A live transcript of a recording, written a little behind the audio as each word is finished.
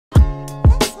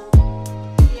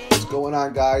going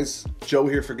on, guys? Joe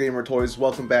here for GamerToyz.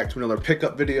 Welcome back to another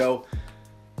pickup video.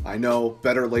 I know,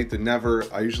 better late than never.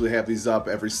 I usually have these up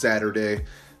every Saturday,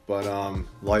 but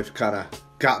life kind of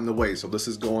got in the way, so this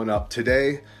is going up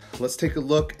today. Let's take a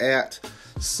look at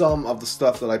some of the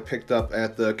stuff that I picked up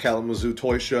at the Kalamazoo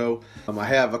Toy Show. I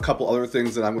have a couple other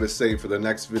things that I'm going to save for the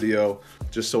next video,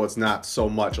 just so it's not so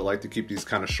much. I like to keep these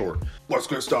kind of short. Let's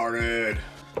get started.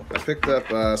 I picked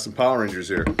up some Power Rangers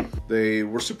here. They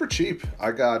were super cheap.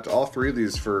 I got all three of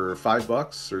these for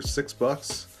 $5 or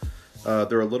 $6.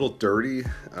 They're a little dirty.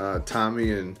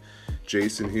 Tommy and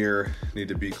Jason here need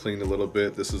to be cleaned a little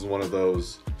bit. This is one of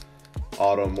those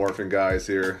auto-morphing guys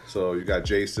here. So you got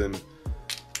Jason,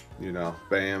 you know,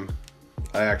 bam.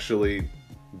 I actually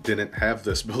didn't have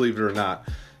this, believe it or not.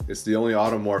 It's the only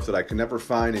automorph that I can never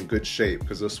find in good shape,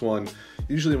 because this one,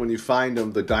 usually when you find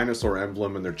them, the dinosaur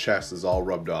emblem in their chest is all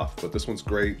rubbed off, but this one's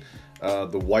great.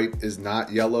 The white is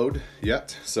not yellowed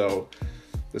yet, so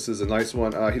this is a nice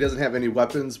one. He doesn't have any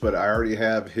weapons, but I already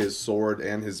have his sword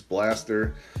and his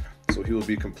blaster, so he will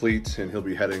be complete and he'll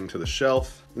be heading to the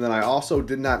shelf. And then I also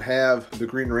did not have the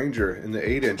Green Ranger in the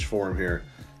 8-inch form here.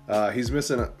 He's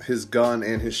missing his gun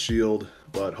and his shield,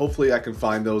 but hopefully I can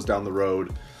find those down the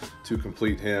road to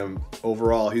complete him.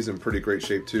 Overall, he's in pretty great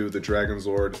shape too. The Dragon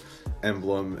Zord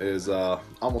emblem is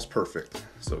almost perfect,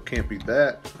 so can't beat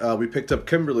that. We picked up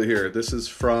Kimberly here. This is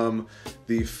from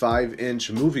the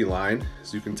 5-inch movie line.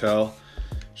 As you can tell,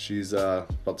 she's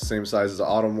about the same size as the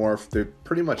Automorph. They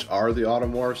pretty much are the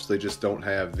Automorphs, they just don't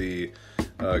have the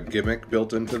gimmick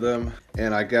built into them.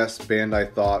 And I guess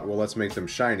Bandai thought, well, let's make them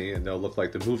shiny and they'll look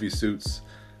like the movie suits.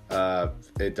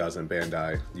 It doesn't,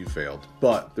 Bandai, you failed.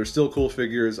 But they're still cool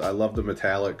figures. I love the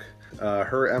metallic.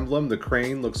 Her emblem, the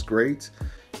crane, looks great.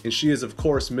 And she is, of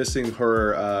course, missing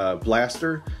her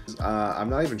blaster. I'm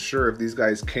not even sure if these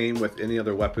guys came with any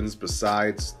other weapons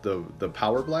besides the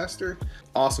power blaster.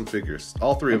 Awesome figures.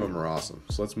 All three of them are awesome.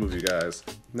 So let's move you guys.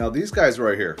 Now these guys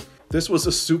right here. This was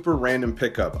a super random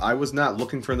pickup. I was not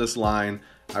looking for this line.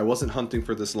 I wasn't hunting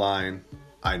for this line.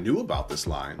 I knew about this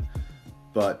line,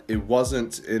 but it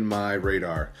wasn't in my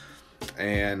radar.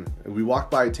 And we walked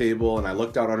by a table and I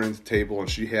looked out underneath the table and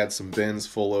she had some bins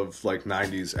full of like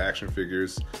 90s action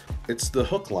figures. It's the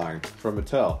Hook line from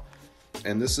Mattel.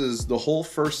 And this is the whole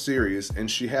first series, and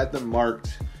she had them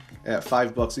marked at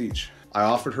 $5 each. I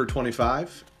offered her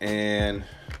 25 and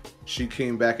she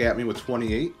came back at me with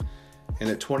 28. And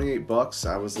at $28,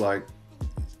 I was like,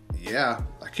 yeah,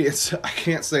 I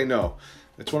can't say no.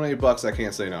 At $28, I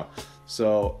can't say no.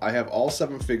 So I have all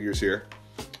 7 figures here.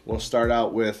 We'll start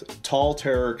out with Tall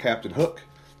Terror Captain Hook.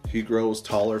 He grows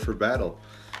taller for battle.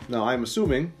 Now I'm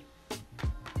assuming,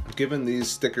 given these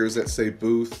stickers that say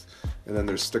booth, and then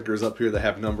there's stickers up here that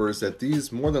have numbers, that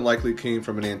these more than likely came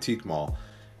from an antique mall.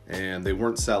 And they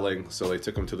weren't selling, so they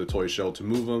took them to the toy show to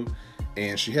move them.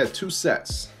 And she had 2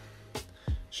 sets.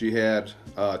 She had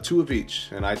 2 of each,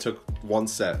 and I took 1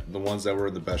 set, the ones that were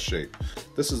in the best shape.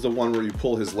 This is the one where you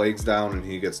pull his legs down and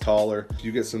he gets taller.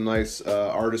 You get some nice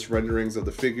artist renderings of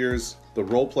the figures, the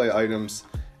roleplay items,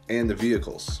 and the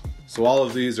vehicles. So all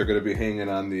of these are going to be hanging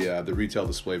on the retail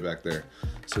display back there.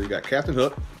 So you got Captain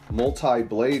Hook,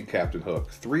 multi-blade Captain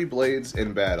Hook, 3 blades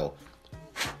in battle.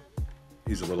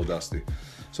 He's a little dusty.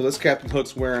 So this Captain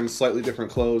Hook's wearing slightly different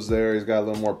clothes there. He's got a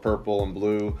little more purple and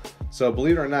blue. So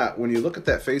believe it or not, when you look at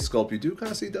that face sculpt, you do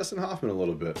kind of see Dustin Hoffman a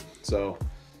little bit. So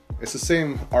it's the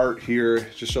same art here.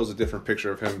 It just shows a different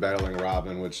picture of him battling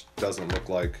Robin, which doesn't look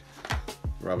like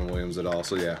Robin Williams at all.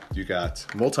 So yeah, you got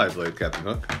multi-blade Captain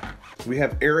Hook. We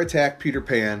have Air Attack Peter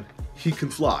Pan. He can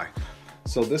fly.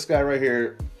 So this guy right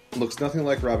here looks nothing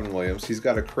like Robin Williams. He's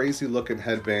got a crazy looking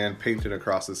headband painted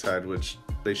across his head, which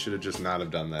they should have just not have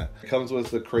done that. It comes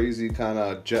with the crazy kind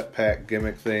of jetpack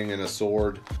gimmick thing and a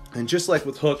sword. And just like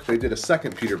with Hook, they did a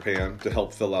second Peter Pan to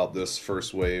help fill out this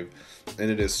first wave.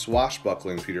 And it is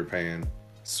Swashbuckling Peter Pan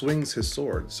swings his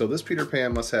sword. So this Peter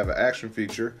Pan must have an action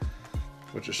feature,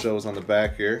 which it shows on the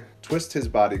back here. Twist his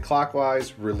body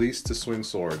clockwise, release to swing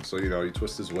sword. So, you know, you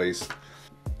twist his waist.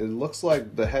 It looks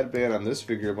like the headband on this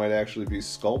figure might actually be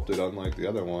sculpted, unlike the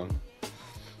other one.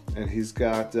 And he's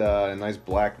got a nice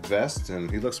black vest, and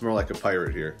he looks more like a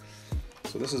pirate here.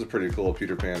 So this is a pretty cool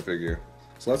Peter Pan figure.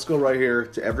 So let's go right here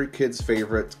to every kid's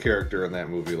favorite character in that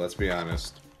movie, let's be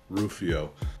honest,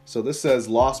 Rufio. So this says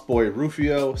Lost Boy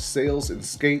Rufio sails and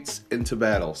skates into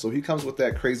battle. So he comes with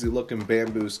that crazy looking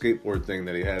bamboo skateboard thing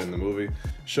that he had in the movie.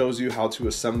 Shows you how to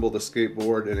assemble the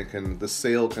skateboard, and the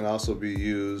sail can also be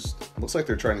used. Looks like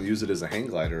they're trying to use it as a hang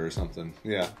glider or something.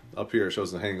 Yeah, up here it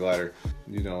shows the hang glider.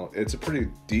 You know, it's a pretty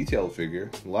detailed figure.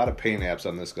 A lot of paint apps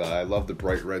on this guy. I love the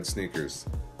bright red sneakers.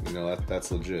 You know,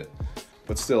 that's legit.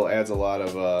 but still adds a lot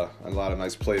of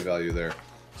nice play value there.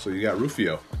 So you got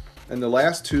Rufio. And the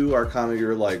last two are kind of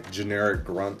your like generic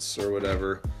grunts or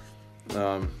whatever.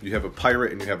 You have a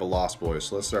pirate and you have a Lost Boy.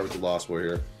 So let's start with the Lost Boy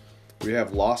here. We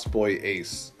have Lost Boy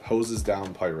Ace, hoses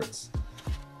down pirates.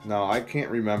 Now I can't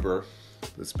remember,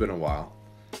 it's been a while,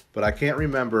 but I can't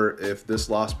remember if this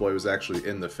Lost Boy was actually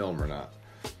in the film or not.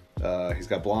 He's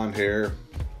got blonde hair,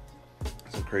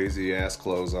 some crazy ass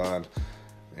clothes on,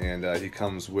 and he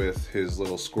comes with his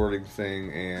little squirting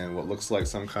thing and what looks like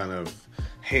some kind of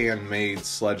handmade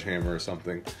sledgehammer or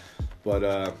something. But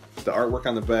the artwork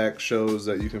on the back shows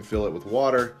that you can fill it with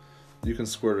water, you can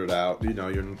squirt it out, you know,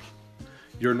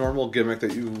 your normal gimmick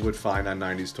that you would find on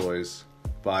 90s toys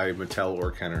by Mattel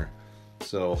or Kenner.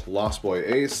 So Lost Boy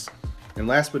Ace. And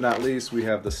last but not least, we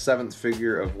have the 7th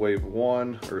figure of Wave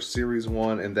 1 or Series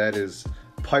 1, and that is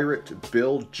Pirate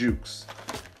Bill Jukes.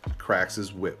 Cracks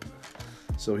his whip.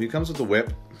 So he comes with a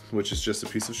whip, which is just a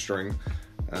piece of string.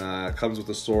 Comes with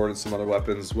a sword and some other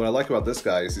weapons. What I like about this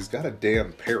guy is he's got a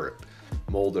damn parrot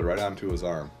molded right onto his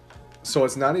arm. So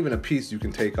it's not even a piece you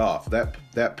can take off.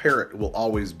 That parrot will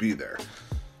always be there.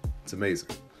 It's amazing.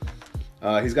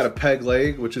 He's got a peg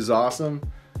leg, which is awesome.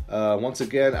 Once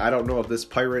again, I don't know if this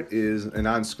pirate is an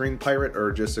on-screen pirate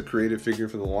or just a creative figure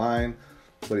for the line,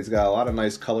 but he's got a lot of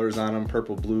nice colors on him: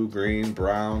 purple, blue, green,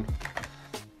 brown.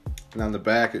 And on the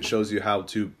back, it shows you how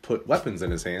to put weapons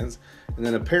in his hands. And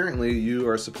then apparently you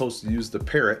are supposed to use the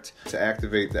parrot to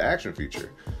activate the action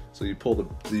feature. So you pull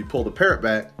the parrot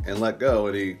back and let go,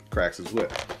 and he cracks his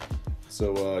whip.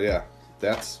 So yeah,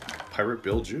 that's Pirate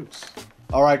Bill Jukes.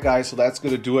 Alright guys, so that's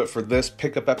going to do it for this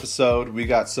pickup episode. We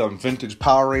got some vintage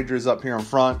Power Rangers up here in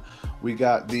front. We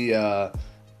got the, I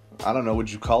don't know,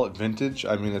 would you call it vintage?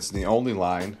 I mean, it's the only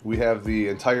line. We have the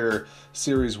entire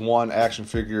Series 1 action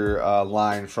figure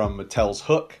line from Mattel's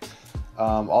Hook.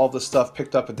 All the stuff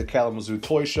picked up at the Kalamazoo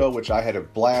Toy Show, which I had a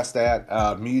blast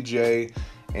at. Me, Jay,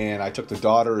 and I took the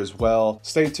daughter as well.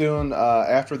 Stay tuned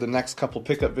after the next couple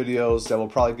pickup videos. That will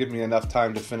probably give me enough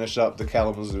time to finish up the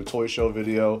Kalamazoo Toy Show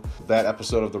video. That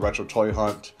episode of the Retro Toy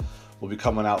Hunt will be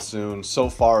coming out soon. So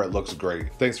far, it looks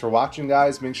great. Thanks for watching,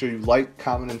 guys. Make sure you like,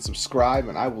 comment, and subscribe,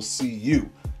 and I will see you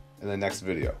in the next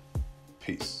video.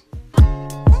 Peace.